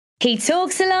He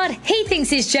talks a lot, he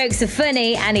thinks his jokes are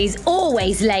funny, and he's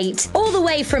always late. All the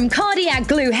way from Cardiac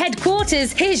Glue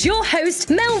headquarters, here's your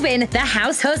host, Melvin, the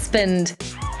house husband.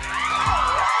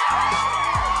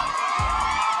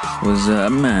 What's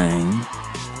up, man?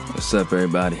 What's up,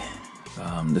 everybody?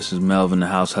 This is Melvin, the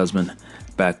house husband,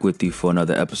 back with you for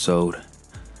another episode.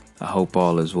 I hope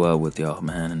all is well with y'all,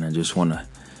 man, and I just want to,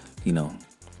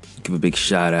 give a big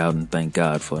shout out and thank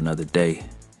God for another day.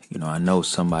 I know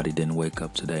somebody didn't wake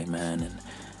up today, man, and,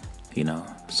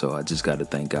 so I just got to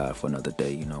thank God for another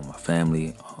day. My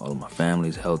family, all of my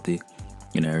family's healthy,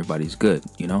 everybody's good,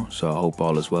 so I hope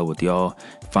all is well with y'all.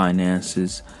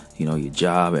 Finances, your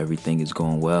job, everything is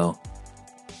going well.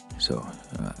 So,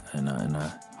 and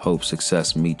I hope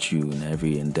success meets you in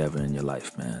every endeavor in your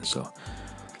life, man. So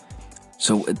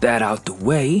with that out the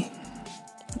way,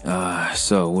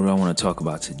 so what do I want to talk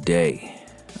about today?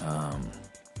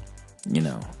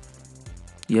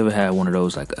 You ever had one of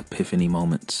those like epiphany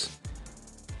moments?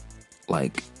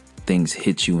 Like things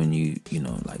hit you and you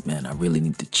like, man, I really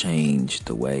need to change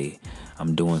the way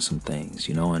I'm doing some things,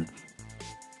 and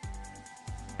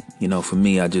for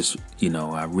me, I just,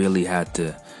 I really had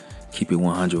to keep it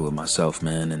 100 with myself,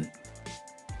 man. And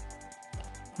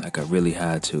like I really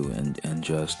had to and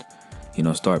just,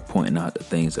 start pointing out the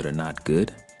things that are not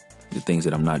good, the things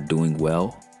that I'm not doing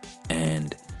well,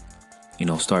 and,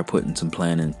 start putting some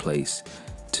plan in place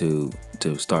to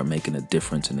start making a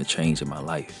difference and a change in my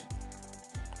life.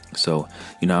 So,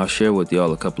 I'll share with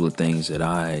y'all a couple of things that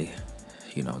I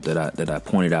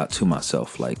pointed out to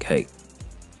myself, like, hey,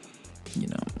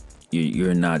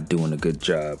 you're not doing a good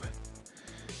job,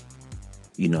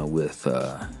 with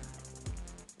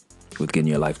getting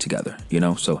your life together,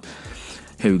 So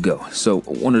here we go. So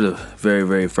one of the very,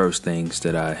 very first things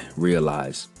that I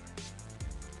realized,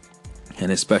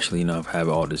 and especially, I've had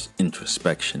all this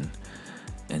introspection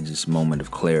and just moment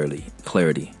of clarity,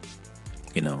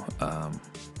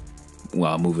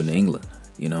 while moving to England,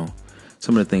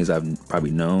 some of the things I've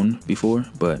probably known before,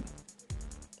 but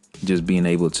just being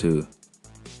able to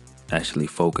actually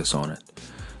focus on it,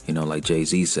 like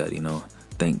Jay-Z said,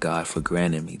 thank God for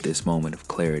granting me this moment of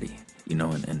clarity,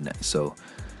 so,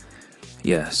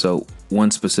 yeah. So one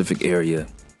specific area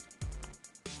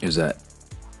is that,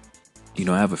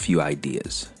 I have a few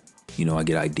ideas, I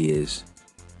get ideas,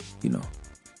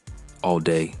 all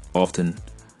day, often,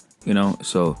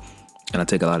 so, and I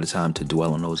take a lot of time to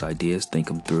dwell on those ideas, think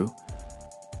them through.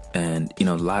 And,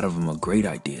 a lot of them are great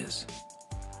ideas.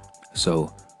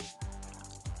 So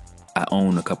I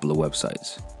own a couple of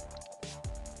websites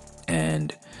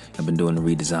and I've been doing the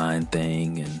redesign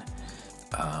thing and,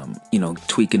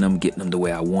 tweaking them, getting them the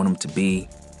way I want them to be.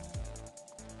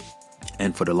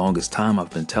 And for the longest time,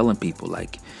 I've been telling people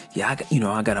like, yeah, I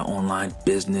got an online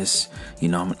business,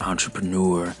 I'm an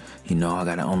entrepreneur, I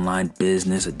got an online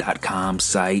business, a .com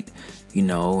site,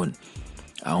 and I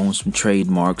own some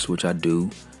trademarks, which I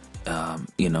do,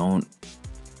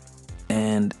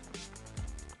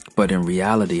 but in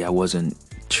reality, I wasn't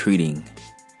treating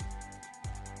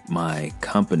my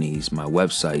companies, my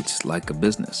websites like a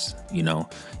business,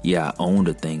 yeah, I owned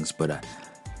the things, but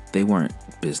they weren't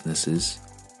businesses,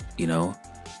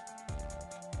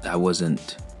 I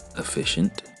wasn't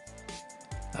efficient.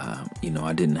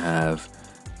 I didn't have,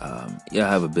 I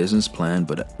have a business plan,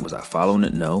 but was I following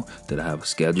it? No. Did I have a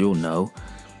schedule? No.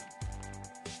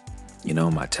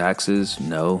 My taxes?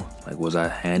 No. Like, was I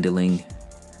handling,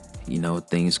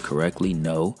 things correctly?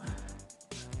 No.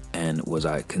 And was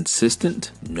I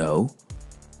consistent? No.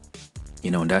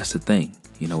 And that's the thing,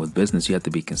 with business, you have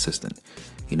to be consistent,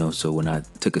 so when I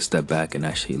took a step back and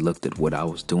actually looked at what I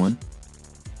was doing,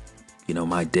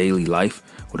 my daily life,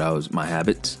 my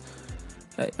habits,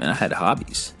 and I had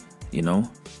hobbies, I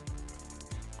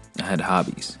had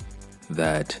hobbies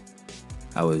that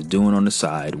I was doing on the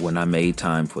side when I made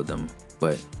time for them,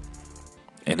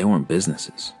 and they weren't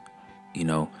businesses,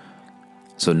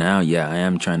 So now, yeah, I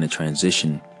am trying to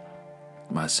transition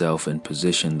myself and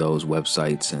position those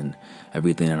websites and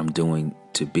everything that I'm doing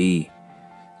to be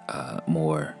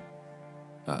more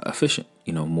efficient,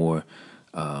 more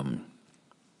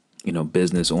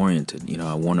business oriented.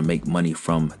 I want to make money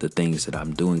from the things that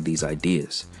I'm doing, these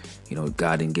ideas.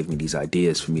 God didn't give me these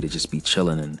ideas for me to just be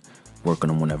chilling and work on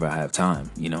them whenever I have time.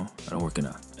 I don't work in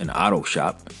an auto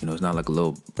shop. It's not like a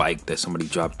little bike that somebody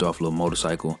dropped off, a little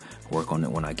motorcycle, work on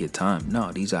it when I get time.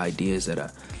 No, these are ideas that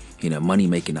are, money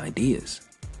making ideas.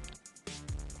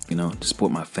 To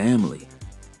support my family.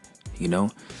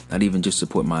 Not even just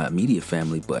support my immediate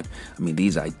family, but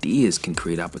these ideas can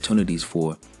create opportunities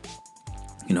for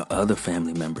other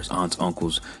family members, aunts,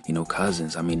 uncles,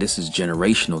 cousins. This is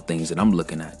generational things that I'm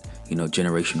looking at,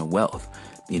 generational wealth.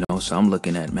 So I'm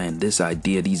looking at, man, this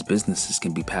idea, these businesses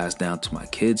can be passed down to my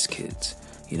kids' kids,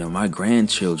 my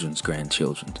grandchildren's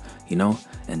grandchildren,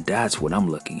 and that's what I'm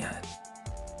looking at,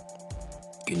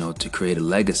 to create a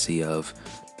legacy of,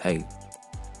 hey,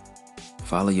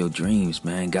 follow your dreams,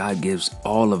 man. God gives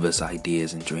all of us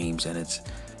ideas and dreams, and it's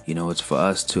for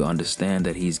us to understand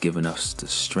that He's given us the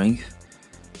strength,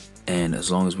 and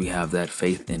as long as we have that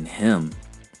faith in Him,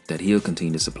 that He'll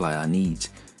continue to supply our needs.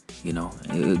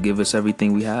 He'll give us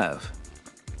everything we have.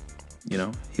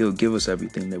 He'll give us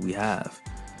everything that we have.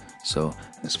 So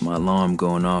that's my alarm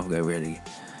going off. Got ready,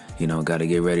 got to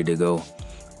get ready to go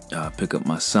pick up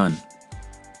my son.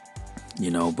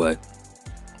 But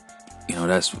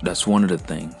that's one of the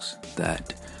things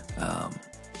that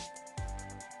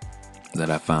that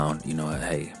I found.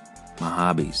 Hey, my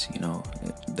hobbies.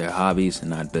 They're hobbies and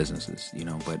not businesses.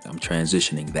 But I'm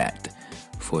transitioning that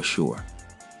for sure.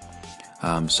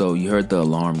 So you heard the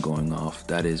alarm going off.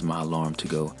 That is my alarm to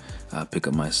go pick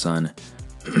up my son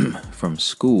from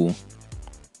school.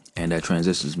 And that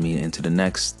transitions me into the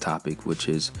next topic, which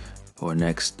is, or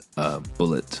next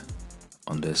bullet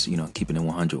on this, keeping it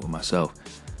 100 with myself.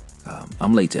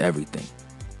 I'm late to everything.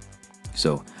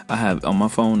 So I have on my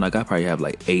phone, like I probably have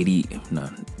like 80,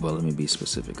 let me be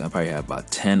specific. I probably have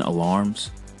about 10 alarms.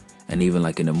 And even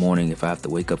like in the morning, if I have to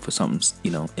wake up for something,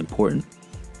 important,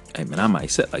 I might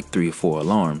set like 3 or 4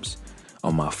 alarms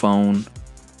on my phone,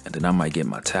 and then I might get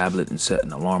my tablet and set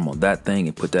an alarm on that thing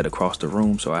and put that across the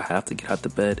room so I have to get out the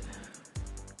bed.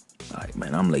 Like,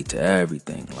 man, I'm late to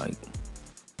everything. Like,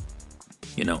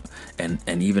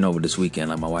 and even over this weekend,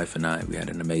 like my wife and I, we had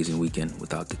an amazing weekend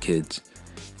without the kids.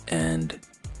 And,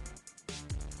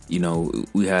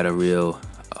 we had a real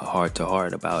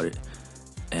heart-to-heart about it.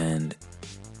 And,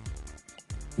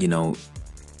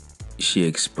 she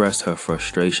expressed her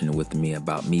frustration with me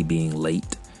about me being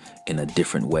late in a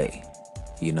different way,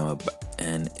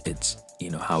 and it's,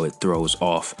 how it throws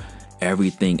off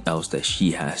everything else that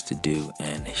she has to do,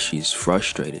 and she's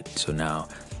frustrated. So now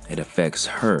it affects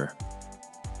her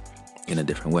in a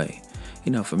different way.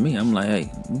 For me, I'm like,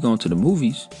 hey, we're going to the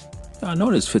movies. I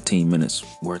know there's 15 minutes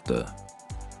worth of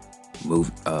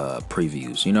movie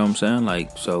previews, you know what I'm saying?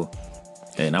 Like, so,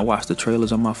 hey, and I watch the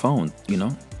trailers on my phone,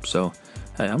 so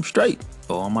hey, I'm straight,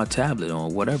 or on my tablet, or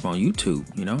whatever, on YouTube,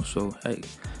 So, hey,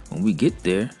 when we get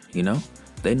there,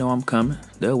 they know I'm coming.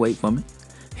 They'll wait for me,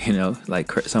 like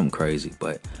something crazy.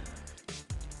 But,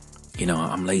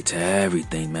 I'm late to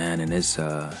everything, man. And it's,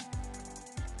 I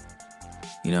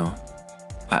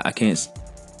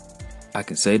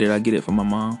can say that I get it from my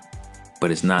mom, but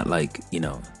it's not like,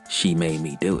 she made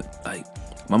me do it. Like,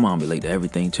 my mom be late to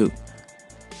everything, too.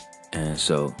 And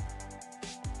so,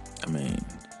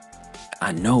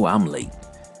 I know I'm late.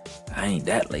 I ain't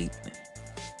that late.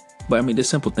 But there's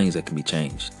simple things that can be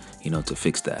changed, to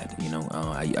fix that.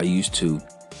 I used to,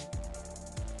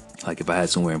 like if I had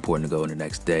somewhere important to go the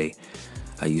next day,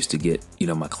 I used to get,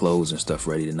 my clothes and stuff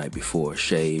ready the night before,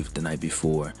 shave the night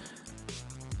before,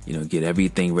 get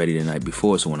everything ready the night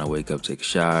before. So when I wake up, take a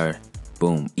shower,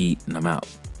 boom, eat, and I'm out.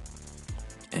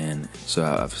 And so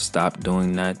I've stopped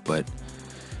doing that, but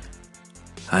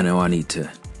I know I need to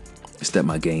step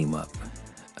my game up.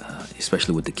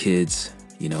 Especially with the kids,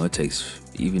 it takes,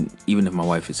 even if my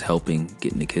wife is helping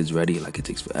getting the kids ready, like it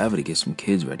takes forever to get some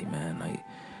kids ready, man. Like,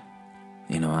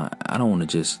 I don't want to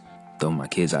just throw my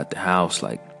kids out the house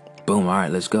like, boom, all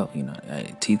right, let's go.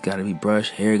 Teeth got to be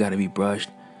brushed, hair got to be brushed,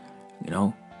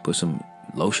 put some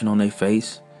lotion on their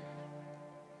face,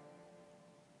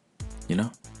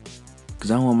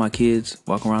 because I don't want my kids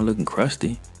walking around looking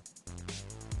crusty.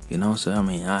 So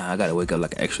I gotta wake up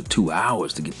like an extra 2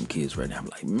 hours to get them kids ready. I'm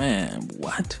like, man,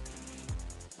 what?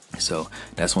 So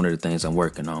that's one of the things I'm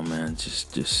working on, man.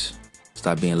 Just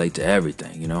stop being late to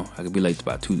everything. I could be late to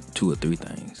about two or three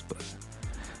things, but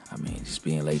just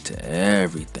being late to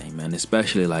everything, man.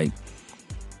 Especially like,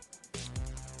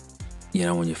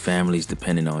 when your family's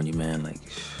depending on you, man. Like,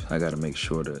 I gotta make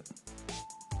sure that,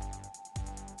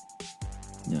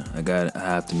 I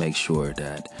have to make sure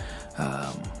that.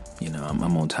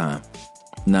 I'm on time.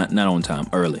 Not on time,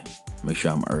 early. Make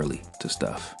sure I'm early to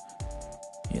stuff.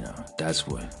 That's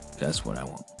what I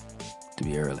want, to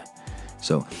be early.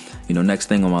 So, next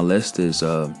thing on my list is,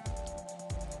 for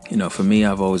me,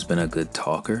 I've always been a good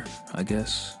talker, I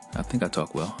guess. I think I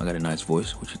talk well. I got a nice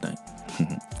voice. What you think?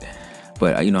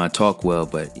 But, I talk well,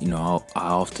 but, I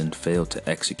often fail to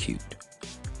execute.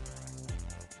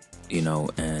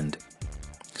 And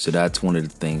so that's one of the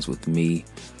things with me.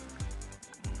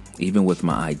 Even with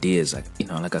my ideas,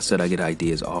 like I said, I get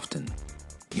ideas often,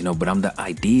 but I'm the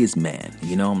ideas man.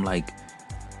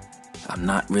 I'm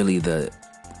not really the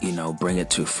bring it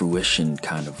to fruition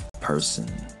kind of person.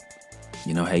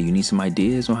 Hey, you need some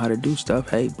ideas on how to do stuff.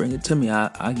 Hey, bring it to me.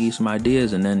 I'll give you some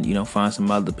ideas, and then, find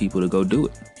some other people to go do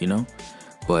it,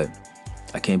 But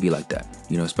I can't be like that,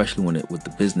 especially with the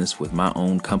business, with my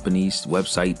own companies,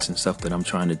 websites and stuff that I'm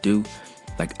trying to do.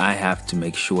 Like, I have to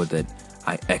make sure that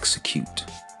I execute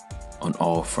on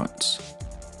all fronts.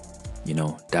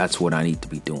 That's what I need to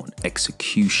be doing.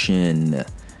 Executing,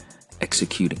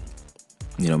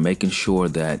 making sure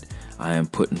that I am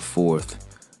putting forth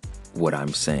what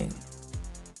I'm saying.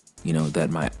 That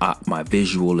my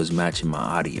visual is matching my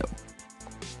audio.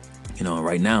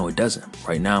 Right now it doesn't.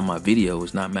 Right now my video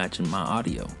is not matching my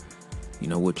audio.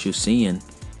 What you're seeing,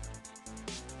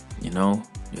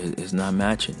 is not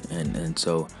matching. And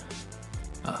so,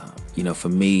 for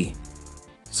me,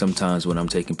 sometimes when I'm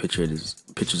taking pictures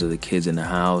of the kids in the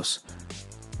house,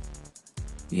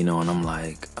 and I'm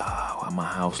like, why my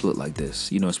house look like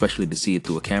this? Especially to see it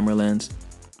through a camera lens,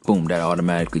 boom, that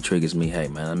automatically triggers me. Hey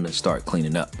man, I'm gonna start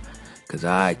cleaning up, because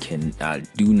I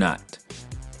do not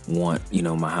want,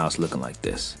 my house looking like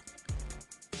this.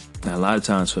 Now, a lot of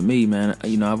times for me, man,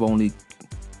 I've only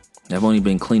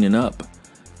been cleaning up,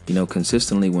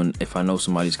 consistently if I know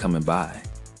somebody's coming by,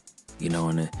 and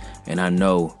I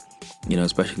know,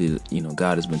 especially,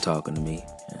 God has been talking to me,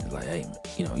 and like, hey,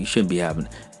 you shouldn't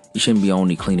be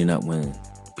only cleaning up when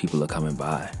people are coming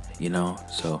by,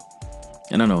 so,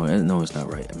 and I know it's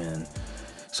not right, man.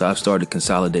 So I've started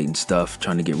consolidating stuff,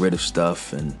 trying to get rid of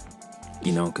stuff, and,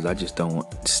 because I just don't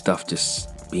want stuff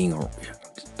just being, I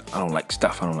don't like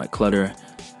stuff. I don't like clutter,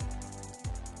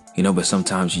 but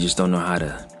sometimes you just don't know how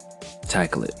to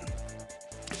tackle it,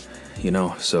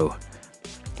 so,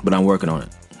 but I'm working on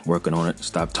it.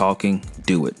 Stop talking,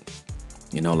 do it,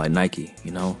 like Nike,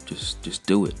 just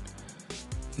do it,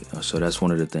 so that's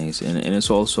one of the things. And it's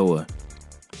also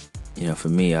for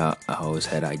me, I always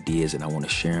had ideas and I want to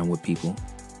share them with people.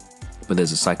 But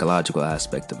there's a psychological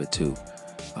aspect of it too,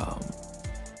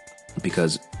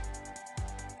 because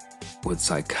with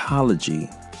psychology,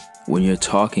 when you're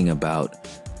talking about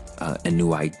a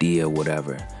new idea,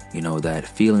 whatever, that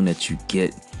feeling that you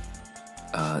get,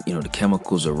 the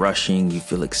chemicals are rushing, you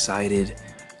feel excited,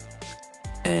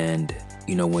 and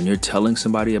when you're telling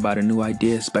somebody about a new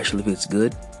idea, especially if it's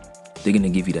good, they're gonna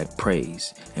give you that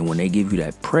praise, and when they give you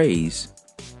that praise,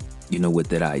 with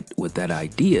that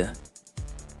idea,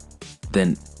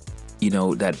 then,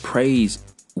 that praise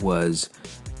was,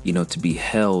 to be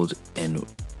held and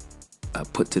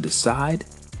put to the side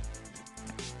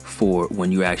for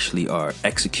when you actually are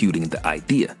executing the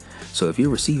idea. So if you're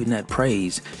receiving that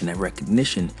praise and that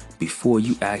recognition before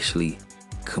you actually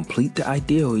complete the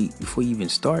idea or before you even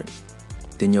start,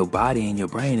 then your body and your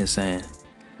brain is saying,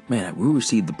 man, we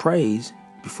received the praise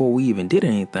before we even did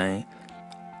anything.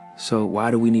 So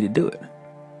why do we need to do it?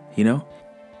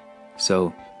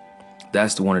 So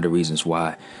that's one of the reasons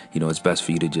why, it's best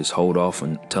for you to just hold off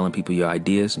on telling people your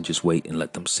ideas and just wait and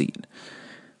let them see it.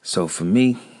 So for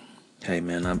me, hey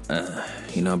man, I've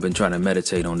been trying to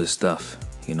meditate on this stuff,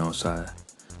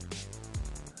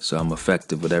 so I'm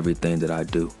effective with everything that I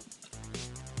do.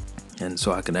 And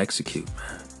so I can execute,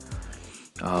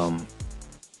 man.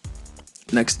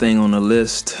 Next thing on the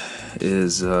list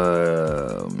is,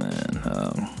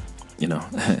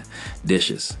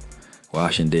 dishes.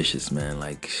 Washing dishes, man.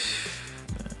 Like,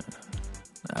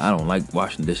 I don't like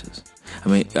washing dishes. I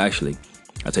mean, actually,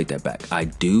 I take that back. I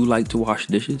do like to wash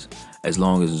dishes as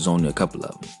long as there's only a couple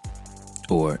of them.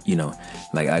 Or,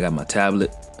 like I got my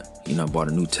tablet, I bought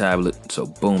a new tablet. So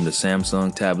boom, the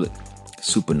Samsung tablet,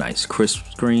 super nice, crisp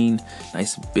screen,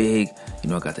 nice and big.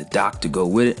 I got the dock to go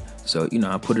with it. So,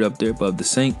 I put it up there above the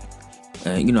sink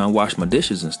and, I wash my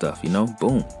dishes and stuff,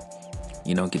 boom.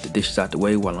 Get the dishes out the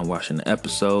way while I'm watching the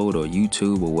episode or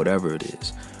YouTube or whatever it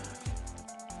is.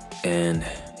 And,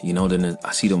 then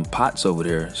I see them pots over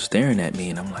there staring at me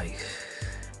and I'm like,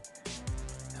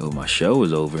 oh, my show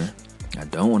is over. I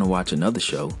don't want to watch another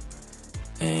show.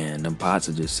 And them pots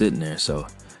are just sitting there. So,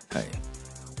 hey,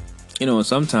 and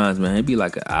sometimes, man, it'd be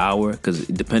like an hour because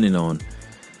depending on,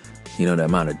 the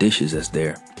amount of dishes that's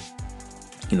there.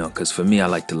 Because for me, I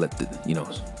like to let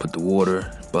put the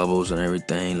water, bubbles and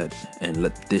everything, let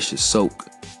the dishes soak.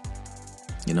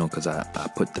 Because I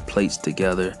put the plates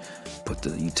together, put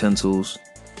the utensils,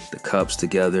 the cups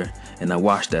together, and I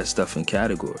wash that stuff in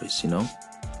categories,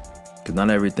 because not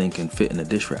everything can fit in a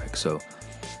dish rack. So,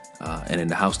 and in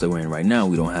the house that we're in right now,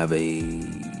 we don't have a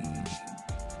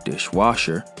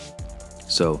dishwasher.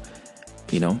 So,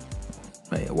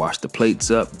 I wash the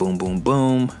plates up, boom, boom,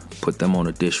 boom, put them on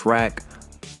a dish rack.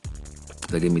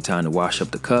 They give me time to wash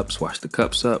the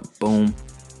cups up, boom,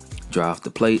 dry off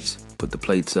the plates, put the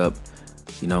plates up,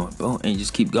 boom, and you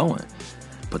just keep going.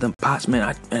 But them pots,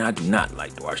 man, I do not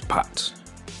like to wash pots.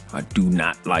 I do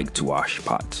not like to wash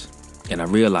pots. And I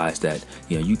realized that,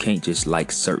 you can't just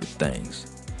like certain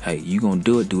things. Hey, you gonna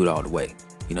do it all the way.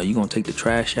 You gonna take the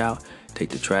trash out,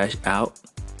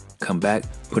 come back,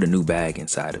 put a new bag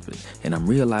inside of it. And I'm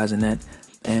realizing that,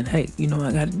 and hey, I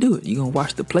gotta do it. You gonna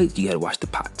wash the plates, you gotta wash the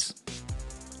pots.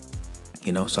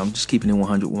 So I'm just keeping it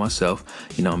 100 with myself.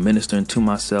 I'm ministering to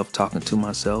myself, talking to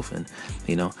myself, and,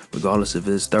 regardless if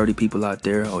there's 30 people out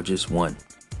there or just one,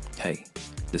 hey,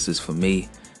 this is for me.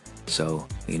 So,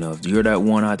 if you're that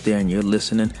one out there and you're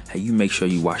listening, hey, you make sure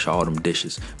you wash all them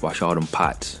dishes, wash all them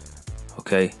pots,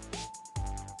 okay?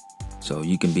 So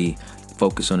you can be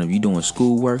focused on, if you're doing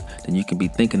schoolwork, then you can be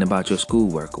thinking about your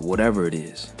schoolwork or whatever it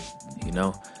is,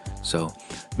 So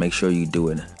make sure you do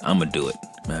it. I'm going to do it.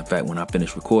 Matter of fact, when I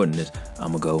finish recording this,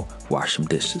 I'm going to go wash some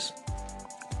dishes.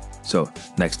 So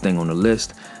next thing on the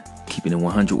list, keeping it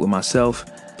 100 with myself,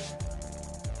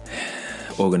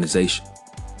 organization.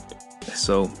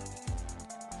 So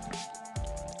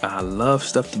I love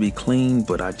stuff to be clean,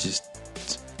 but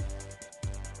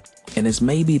and it's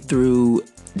maybe through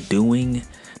doing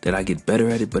that I get better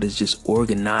at it, but it's just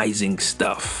organizing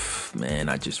stuff, man.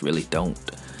 I just really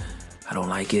I don't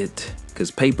like it. Because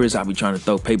papers, I'll be trying to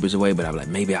throw papers away, but I'm like,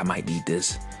 maybe I might need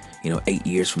this, 8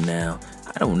 years from now.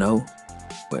 I don't know.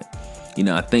 But,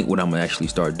 I think what I'm going to actually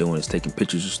start doing is taking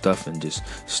pictures of stuff and just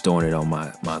storing it on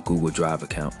my Google Drive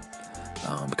account.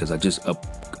 Because I just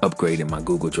upgraded my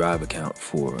Google Drive account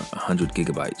for 100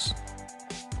 gigabytes.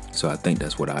 So I think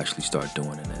that's what I actually start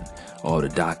doing. And then all the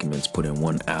documents put in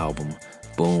one album,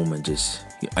 boom, and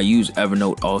I use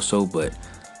Evernote also, but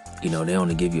they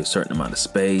only give you a certain amount of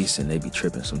space, and they be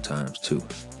tripping sometimes too.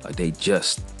 Like they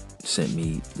just sent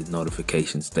me the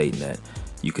notification stating that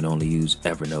you can only use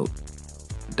Evernote,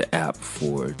 the app,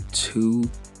 for 2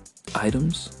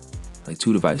 items, like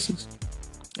 2 devices.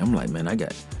 I'm like, man, I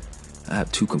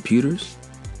have 2 computers.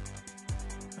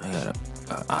 I got an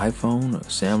iPhone, a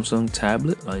Samsung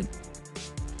tablet. Like,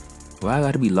 why I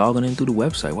got to be logging in through the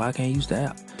website? Why I can't use the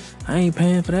app? I ain't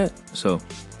paying for that. So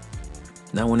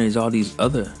now when there's all these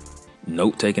other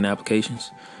note-taking applications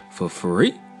for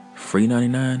free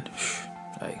 $99,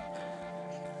 like,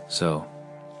 so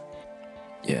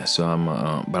yeah. So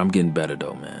but I'm getting better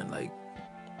though, man. Like,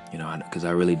 because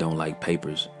I really don't like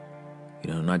papers.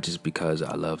 Not just because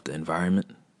I love the environment,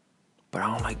 but I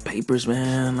don't like papers,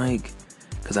 man. Like,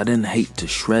 because I didn't hate to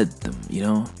shred them. I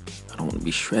don't want to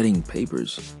be shredding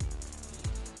papers.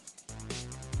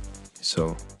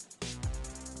 So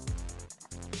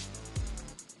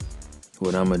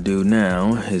what I'm going to do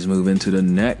now is move into the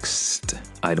next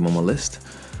item on my list,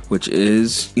 which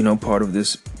is, part of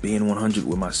this being 100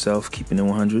 with myself, keeping it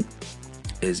 100,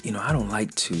 is, I don't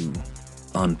like to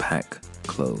unpack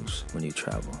clothes when you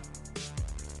travel.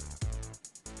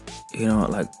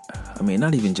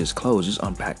 Not even just clothes, just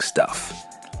unpack stuff.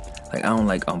 Like, I don't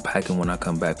like unpacking when I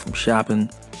come back from shopping.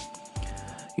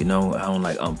 I don't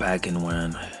like unpacking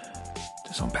when,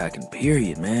 just unpacking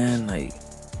period, man. Like,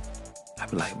 I'd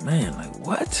be like, man, like,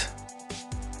 what?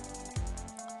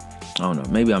 I don't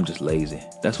know. Maybe I'm just lazy.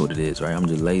 That's what it is, right? I'm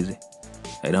just lazy.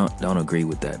 I don't agree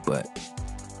with that, but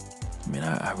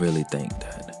I really think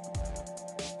that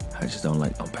I just don't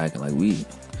like unpacking like weed.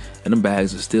 And the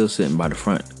bags are still sitting by the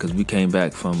front because we came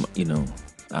back from,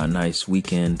 a nice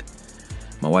weekend,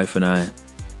 my wife and I,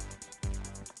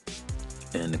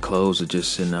 and the clothes are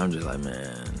just sitting there. I'm just like,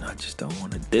 man, I just don't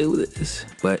want to do this.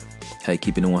 But hey,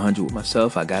 keeping it 100 with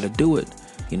myself, I got to do it,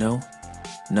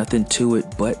 nothing to it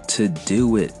but to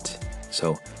do it.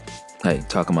 So, hey,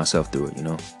 talking myself through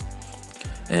it,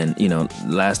 And,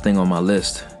 last thing on my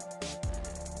list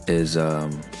is,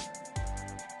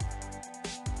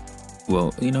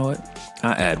 well, you know what?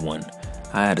 I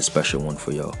add a special one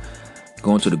for y'all.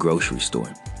 Going to the grocery store.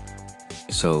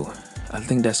 So I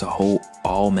think that's a whole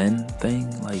all men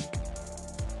thing. Like,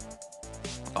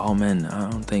 all men, I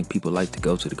don't think people like to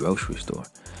go to the grocery store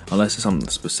unless it's something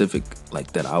specific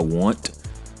like that I want,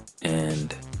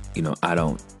 and I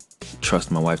don't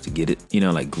trust my wife to get it.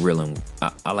 Like grilling.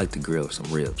 I like to grill some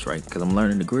ribs, right? Because I'm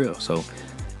learning to grill. So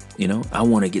I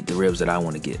want to get the ribs that I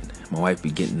want to get. My wife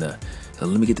be getting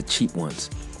let me get the cheap ones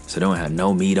so they don't have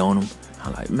no meat on them.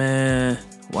 I'm like, man,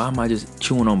 why am I just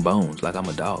chewing on bones like I'm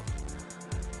a dog?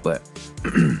 But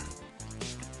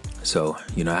so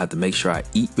I have to make sure I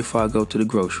eat before I go to the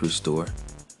grocery store.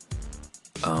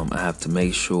 I have to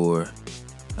make sure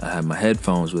I have my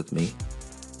headphones with me,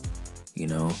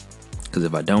 because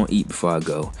if I don't eat before I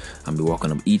go, I'm be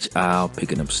walking up each aisle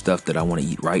picking up stuff that I want to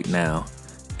eat right now,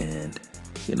 and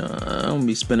I don't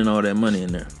be spending all that money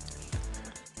in there.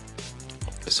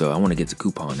 So I want to get to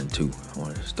couponing too. I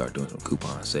want to start doing some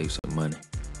coupons, save some money.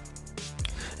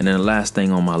 And then the last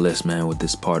thing on my list, man, with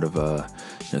this part of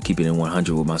keeping it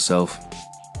 100 with myself.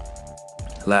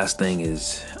 Last thing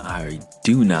is, I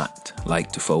do not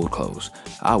like to fold clothes.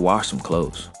 I wash some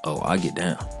clothes. Oh, I get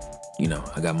down.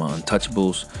 I got my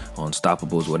Untouchables,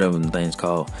 Unstoppables, whatever the thing's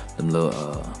called. Them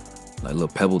little little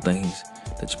pebble things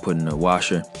that you put in the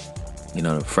washer,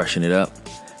 to freshen it up.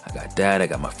 I got that. I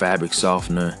got my fabric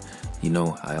softener. I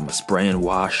got my spray and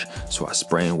wash. So I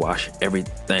spray and wash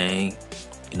everything.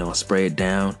 I spray it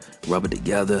down, rub it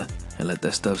together, and let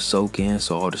that stuff soak in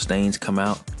so all the stains come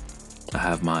out. I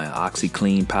have my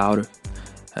OxiClean powder.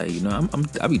 I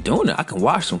be doing it. I can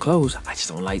wash some clothes. I just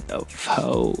don't like to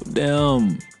fold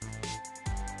them.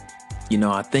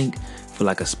 I think for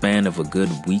like a span of a good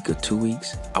week or 2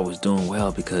 weeks, I was doing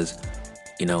well because,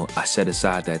 I set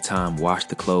aside that time, wash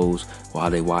the clothes while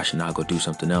they wash, and I'll go do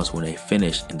something else. When they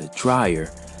finish in the dryer,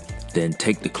 then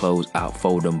take the clothes out,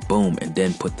 fold them, boom, and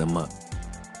then put them up.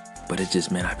 But it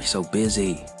just, man, I be so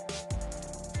busy.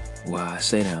 Well, I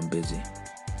say that I'm busy.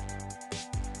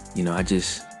 I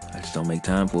just don't make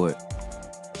time for it.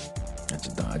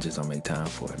 I just don't make time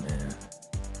for it, man.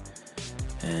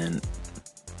 And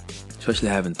especially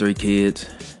having 3 kids,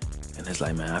 and it's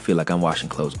like, man, I feel like I'm washing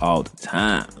clothes all the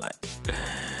time. Like,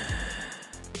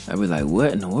 I be like,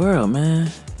 what in the world,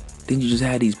 man? Didn't you just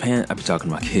have these pants? I be talking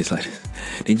to my kids like this.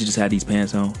 Didn't you just have these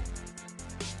pants on?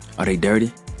 Are they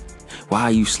dirty? Why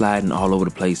are you sliding all over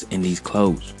the place in these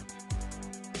clothes?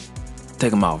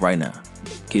 Take them off right now.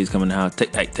 Kids come in the house,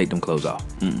 take them clothes off.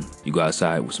 You go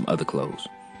outside with some other clothes.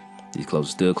 These clothes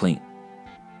are still clean.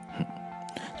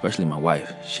 Especially my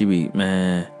wife. She be,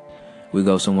 man, we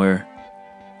go somewhere.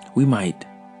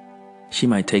 She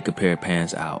might take a pair of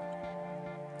pants out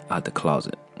the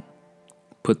closet.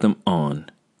 Put them on.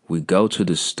 We go to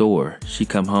the store. She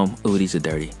come home. Oh, these are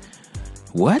dirty.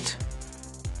 What?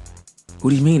 What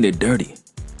do you mean they're dirty?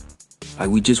 Like,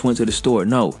 we just went to the store.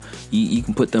 No, you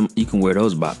can put them, you can wear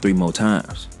those about 3 more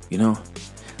times, I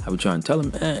be trying to tell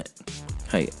them, man,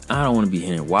 hey, I don't want to be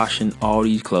here washing all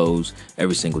these clothes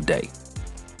every single day.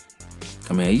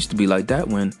 I mean, I used to be like that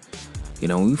when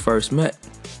we first met.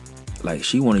 Like,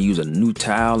 she want to use a new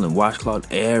towel and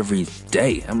washcloth every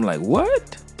day. I'm like,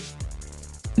 what?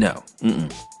 No,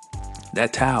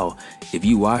 That towel, if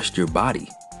you washed your body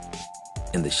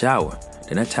in the shower,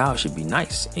 then that towel should be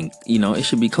nice and it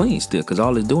should be clean still, because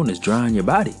all it's doing is drying your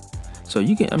body. So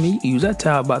you can use that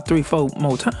towel about 3-4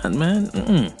 more times, man.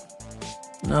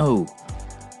 No.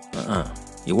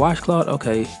 Your washcloth,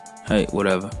 okay, hey,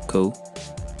 whatever, cool,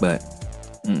 but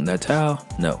that towel,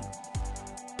 no.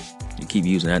 You keep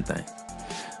using that thing.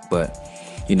 But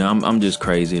I'm just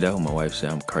crazy. That's what my wife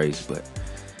said. I'm crazy, but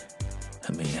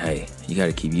I mean, hey, you got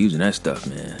to keep using that stuff,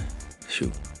 man.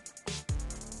 Shoot,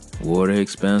 water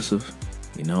expensive.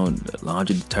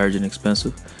 Laundry detergent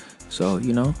expensive. So,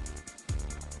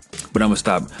 but I'm going to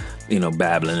stop,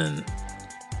 babbling. And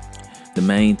the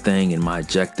main thing and my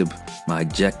objective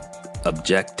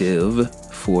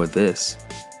for this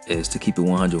is to keep it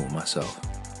 100 with myself.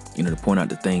 To point out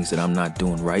the things that I'm not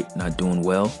doing right, not doing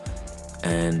well,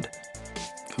 and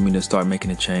for me to start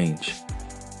making a change.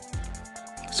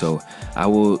 So I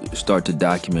will start to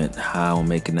document how I'm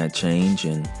making that change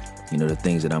and the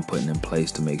things that I'm putting in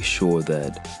place to make sure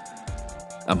that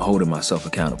I'm holding myself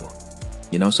accountable.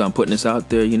 So I'm putting this out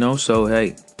there, so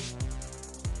hey,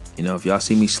 if y'all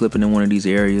see me slipping in one of these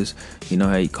areas,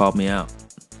 hey, call me out.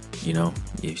 If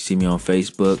you see me on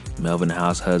Facebook, Melvin the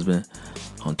House Husband,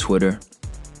 on Twitter,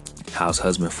 House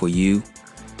Husband for You,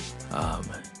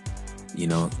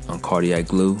 on Cardiac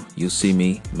Glue, you'll see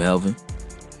me, Melvin.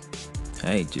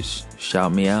 Hey, just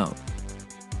shout me out,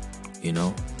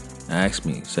 ask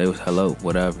me, say hello,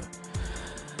 whatever.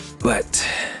 But,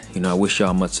 I wish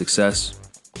y'all much success.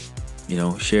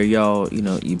 Share y'all,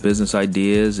 your business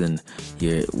ideas and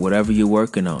your whatever you're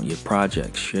working on, your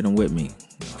projects. Share them with me.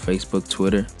 Facebook,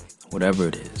 Twitter, whatever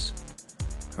it is.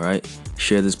 All right.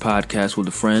 Share this podcast with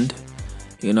a friend.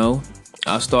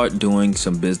 I'll start doing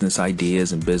some business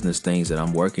ideas and business things that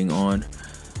I'm working on.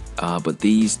 But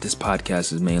this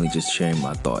podcast is mainly just sharing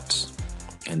my thoughts.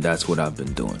 And that's what I've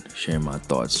been doing, sharing my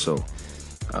thoughts. So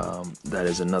that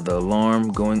is another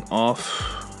alarm going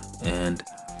off, and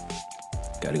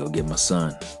got to go get my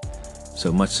son.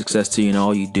 So much success to you in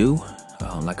all you do.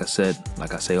 Like I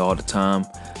say all the time,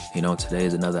 today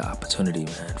is another opportunity,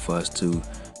 man, for us to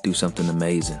do something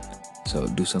amazing. So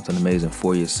do something amazing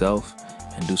for yourself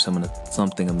and do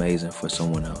something amazing for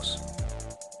someone else.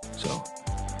 So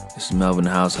this is Melvin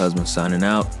the House Husband signing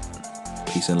out.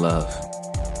 Peace and love.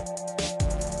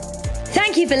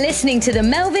 Thank you for listening to the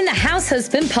Melvin the House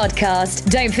Husband podcast.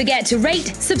 Don't forget to rate,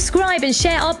 subscribe, and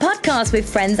share our podcast with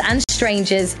friends and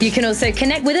strangers. You can also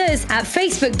connect with us at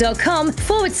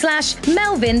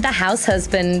facebook.com/Melvin the House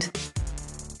Husband.